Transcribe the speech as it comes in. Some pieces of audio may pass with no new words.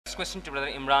Next question to Brother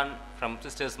Imran from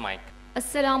Sister's Mic.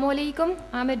 Assalamu alaikum.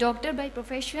 I'm a doctor by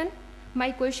profession.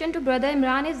 My question to Brother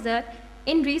Imran is that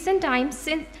in recent times,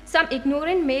 since some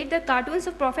ignorant made the cartoons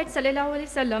of Prophet Sallallahu Alaihi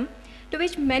Wasallam, to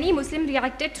which many Muslims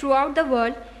reacted throughout the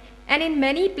world and in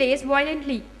many places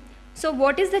violently. So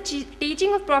what is the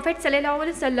teaching of Prophet Sallallahu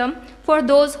Alaihi Wasallam for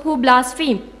those who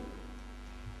blaspheme?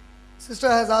 Sister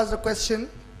has asked a question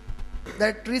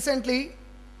that recently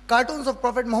cartoons of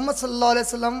Prophet Muhammad Sallallahu Alaihi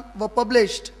Wasallam were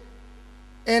published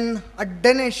in a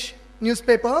Danish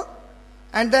newspaper,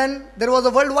 and then there was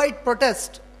a worldwide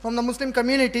protest from the Muslim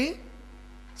community.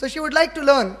 So she would like to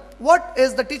learn what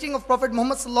is the teaching of Prophet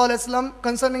Muhammad Sallallahu Alaihi Wasallam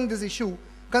concerning this issue,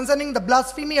 concerning the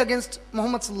blasphemy against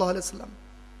Muhammad Sallallahu Alaihi Wasallam.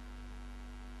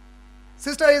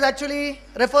 Sister is actually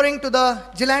referring to the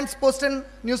Jyllands-Posten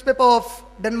newspaper of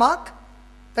Denmark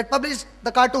that published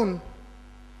the cartoon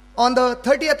on the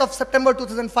 30th of September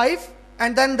 2005,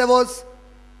 and then there was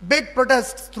big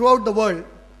protests throughout the world.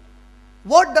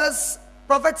 What does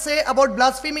Prophet say about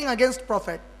blaspheming against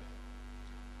Prophet?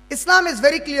 Islam is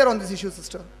very clear on this issue,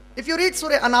 sister. If you read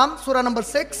Surah Anam, Surah number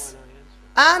 6,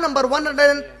 ayah number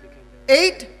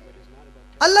 108,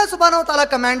 Allah subhanahu wa ta'ala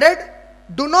commanded,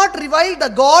 do not revile the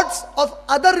gods of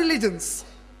other religions.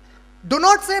 Do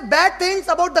not say bad things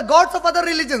about the gods of other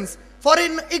religions, for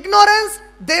in ignorance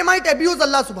they might abuse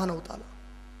Allah subhanahu wa ta'ala.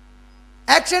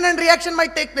 Action and reaction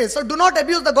might take place, so do not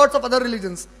abuse the gods of other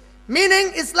religions.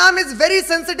 Meaning Islam is very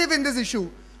sensitive in this issue.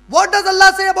 What does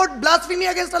Allah say about blasphemy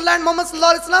against Allah and Muhammad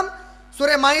Sallallahu Alaihi Wasallam?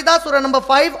 Surah Ma'idah, Surah number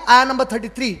 5, ayah number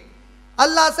 33.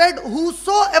 Allah said,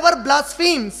 whosoever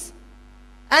blasphemes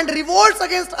and revolts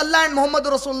against Allah and Muhammad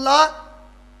Rasulullah,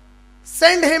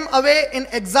 send him away in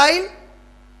exile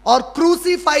or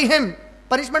crucify him.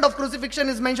 Punishment of crucifixion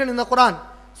is mentioned in the Quran.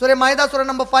 Surah Ma'idah, Surah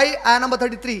number 5, ayah number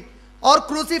 33. Or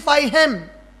crucify him.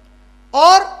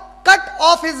 Or cut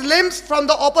off his limbs from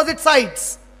the opposite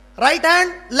sides. Right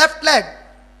hand, left leg.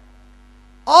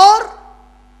 Or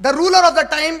the ruler of the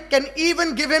time can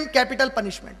even give him capital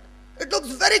punishment. It looks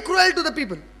very cruel to the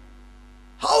people.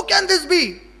 How can this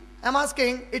be? I'm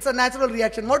asking, it's a natural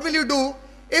reaction. What will you do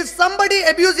if somebody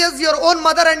abuses your own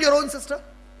mother and your own sister?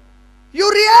 You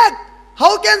react.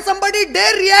 How can somebody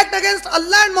dare react against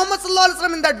Allah and Muhammad Sallallahu Alaihi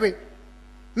Wasallam in that way?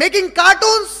 Making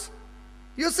cartoons,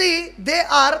 you see, they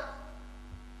are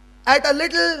at a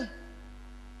little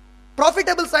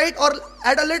profitable side or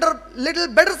at a little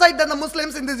better side than the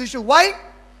Muslims in this issue. Why?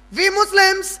 We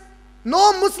Muslims,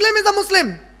 no Muslim is a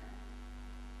Muslim.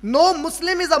 No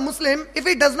Muslim is a Muslim if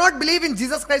he does not believe in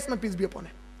Jesus Christ, may peace be upon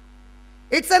him.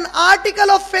 It's an article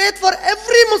of faith for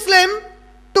every Muslim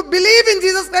to believe in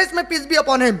Jesus Christ, may peace be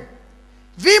upon him.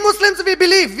 We Muslims, we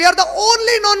believe. We are the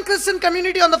only non-Christian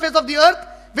community on the face of the earth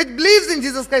which believes in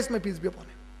Jesus Christ, may peace be upon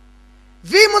him.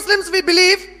 We Muslims, we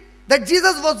believe that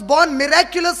Jesus was born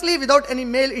miraculously without any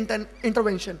male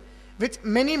intervention, which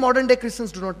many modern day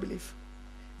Christians do not believe.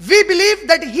 We believe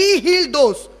that he healed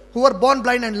those who were born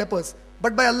blind and lepers,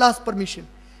 but by Allah's permission.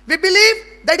 We believe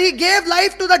that he gave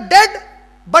life to the dead,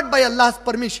 but by Allah's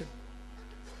permission.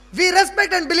 We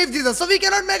respect and believe Jesus. So we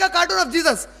cannot make a cartoon of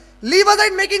Jesus. Leave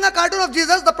aside making a cartoon of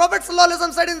Jesus. The Prophet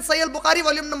ﷺ said in Sahih al-Bukhari,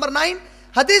 volume number 9,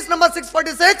 hadith number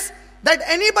 646, that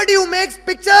anybody who makes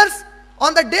pictures,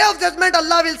 on the day of judgment,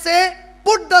 Allah will say,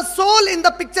 put the soul in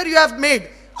the picture you have made.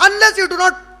 Unless you do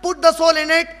not put the soul in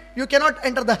it, you cannot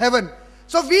enter the heaven.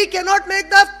 So we cannot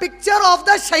make the picture of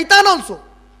the shaitan also.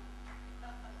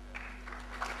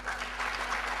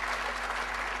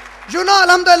 You know,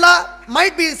 alhamdulillah,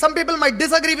 might be, some people might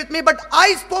disagree with me, but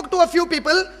I spoke to a few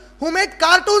people who made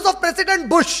cartoons of President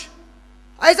Bush.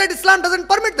 I said Islam doesn't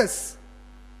permit this.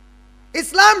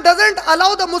 Islam doesn't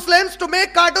allow the Muslims to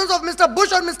make cartoons of Mr.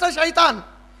 Bush or Mr. Shaitan.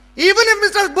 Even if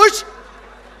Mr.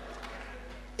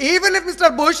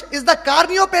 Bush is the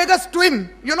Carneopagus twin.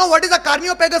 You know what is a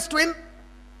Carneopagus twin?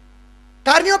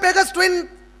 Carneopagus twin,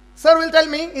 sir will tell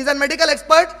me, he's a medical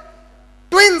expert.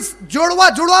 Twins,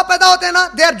 judwa paida hote na,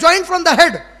 they are joined from the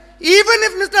head. Even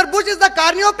if Mr. Bush is the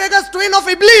Carneopagus twin of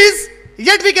Iblis,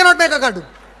 yet we cannot make a cartoon.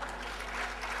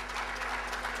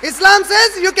 Islam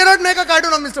says you cannot make a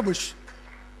cartoon of Mr. Bush.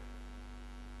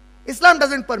 Islam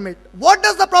doesn't permit. What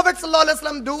does the Prophet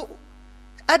ﷺ do?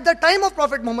 At the time of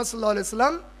Prophet Muhammad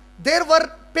ﷺ, there were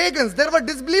pagans, there were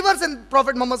disbelievers in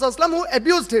Prophet Muhammad ﷺ who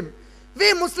abused him.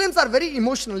 We Muslims are very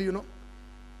emotional, you know.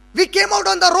 We came out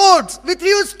on the roads, we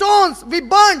threw stones, we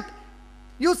burnt.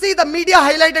 You see, the media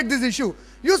highlighted this issue.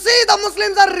 You see, the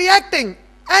Muslims are reacting.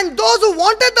 And those who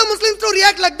wanted the Muslims to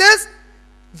react like this,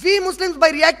 we Muslims, by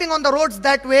reacting on the roads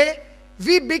that way,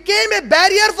 we became a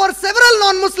barrier for several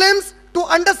non-Muslims to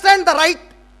understand the right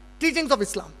teachings of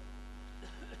Islam.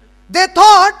 They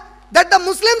thought that the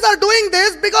Muslims are doing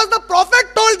this because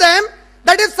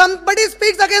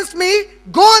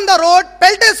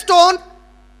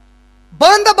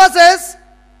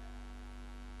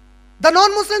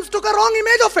took a wrong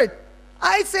image of it.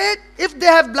 I said, if they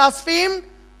have blasphemed,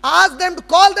 ask them to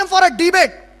call them for a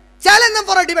debate. Challenge them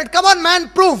for a debate. Come on, man,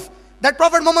 prove that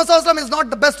Prophet Muhammad ﷺ is not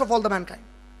the best of all the mankind.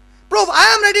 Prove.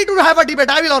 I am ready to have a debate.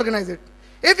 I will organize it.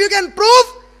 If you can prove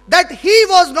that he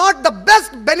was not the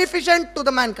best beneficent to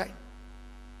the mankind.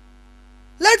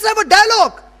 Let's have a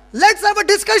dialogue. Let's have a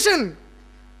discussion.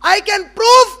 I can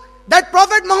prove that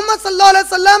Prophet Muhammad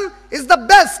ﷺ is the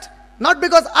best. Not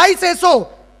because I say so,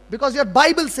 because your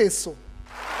Bible says so.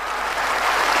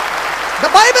 The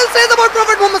Bible says about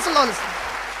Prophet Muhammad ﷺ.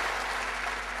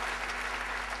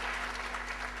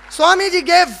 Swamiji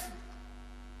gave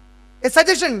a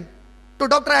suggestion to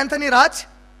Dr. Anthony Raj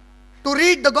to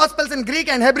read the Gospels in Greek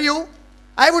and Hebrew.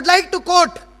 I would like to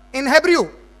quote in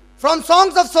Hebrew from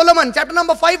Songs of Solomon, chapter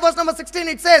number 5, verse number 16.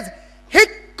 It says,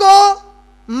 Hitko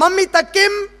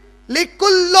mamitakim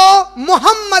likullo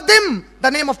Muhammadim. The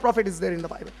name of prophet is there in the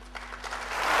Bible.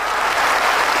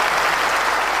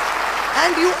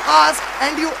 And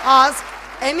you ask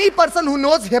any person who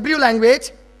knows Hebrew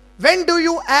language, when do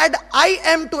you add I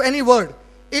am to any word?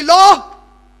 Eloh.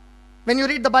 When you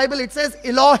read the Bible, it says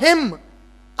Elohim.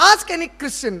 Ask any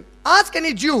Christian, ask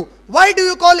any Jew, why do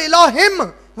you call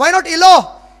Elohim? Why not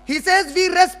Eloh? He says we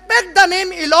respect the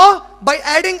name Eloh by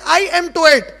adding I am to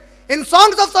it. In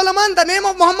Songs of Solomon, the name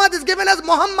of Muhammad is given as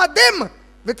Muhammadim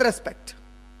with respect.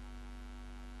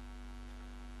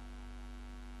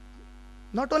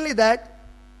 Not only that,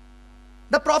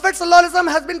 the Prophet ﷺ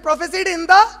has been prophesied in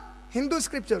the Hindu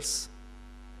scriptures.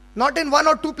 Not in one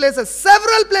or two places,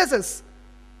 several places.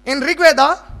 In Rig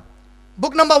Veda,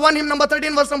 book number 1, hymn number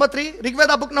 13, verse number 3. Rig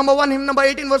Veda, book number 1, hymn number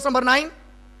 18, verse number 9.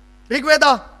 Rig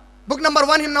Veda, book number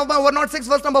 1, hymn number 106,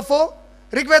 verse number 4.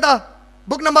 Rig Veda,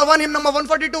 book number 1, hymn number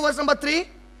 142, verse number 3.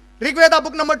 Rig Veda,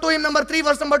 book number 2, hymn number 3,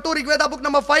 verse number 2. Rig Veda, book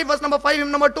number 5, verse number 5,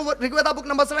 hymn number 2. Rig Veda, book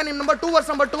number 7, hymn number 2, verse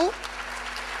number 2.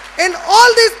 In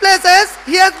all these places,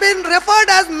 he has been referred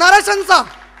as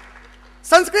Narashansa.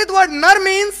 Sanskrit word Nar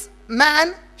means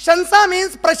man, Shansa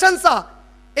means Prashansa.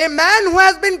 A man who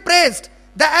has been praised.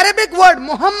 The Arabic word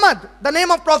Muhammad, the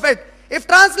name of prophet, if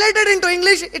translated into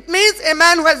English, it means a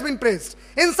man who has been praised.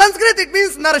 In Sanskrit, it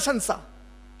means Narashansa.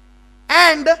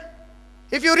 And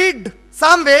if you read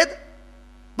Samved,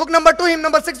 book number 2, hymn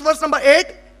number 6, verse number 8,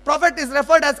 prophet is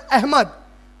referred as Ahmad.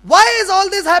 Why is all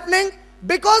this happening?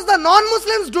 Because the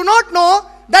non-Muslims do not know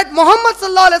that Muhammad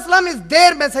ﷺ is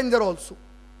their messenger also.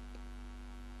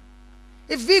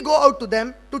 If we go out to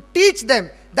them to teach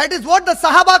them, that is what the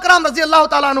Sahaba Karam radiallahu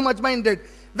ta'ala anhum ajmain did.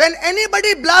 When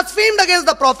anybody blasphemed against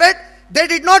the Prophet, they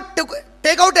did not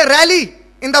take out a rally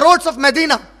in the roads of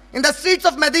Medina, in the streets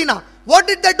of Medina. What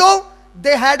did they do?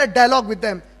 They had a dialogue with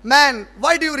them. Man,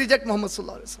 why do you reject Muhammad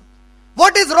sallallahu alaihi wasallam?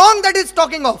 What is wrong that he's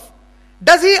talking of?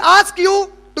 Does he ask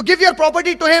you to give your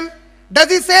property to him? Does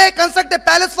he say construct a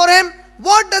palace for him?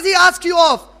 What does he ask you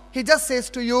of? He just says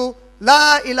to you,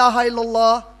 La ilaha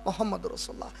illallah Muhammadur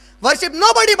Rasulullah. Worship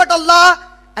nobody but Allah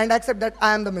and accept that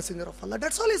I am the messenger of Allah.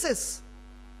 That's all he says.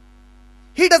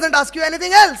 He doesn't ask you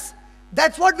anything else.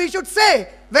 That's what we should say.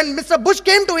 When Mr. Bush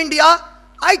came to India,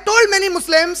 I told many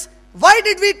Muslims, why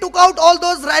did we took out all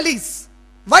those rallies?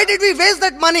 Why did we waste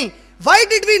that money? Why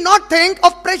did we not think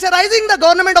of pressurizing the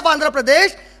government of Andhra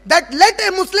Pradesh that let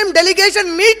a Muslim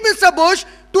delegation meet Mr. Bush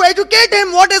to educate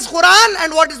him what is Quran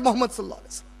and what is Muhammad sallallahu alaihi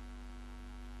wasallam?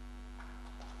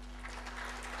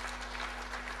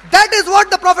 That is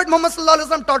what the Prophet Muhammad sallallahu alaihi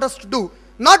wasallam taught us to do.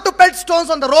 Not to pelt stones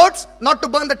on the roads, not to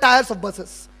burn the tires of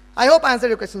buses. I hope I answered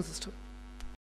your question, sister.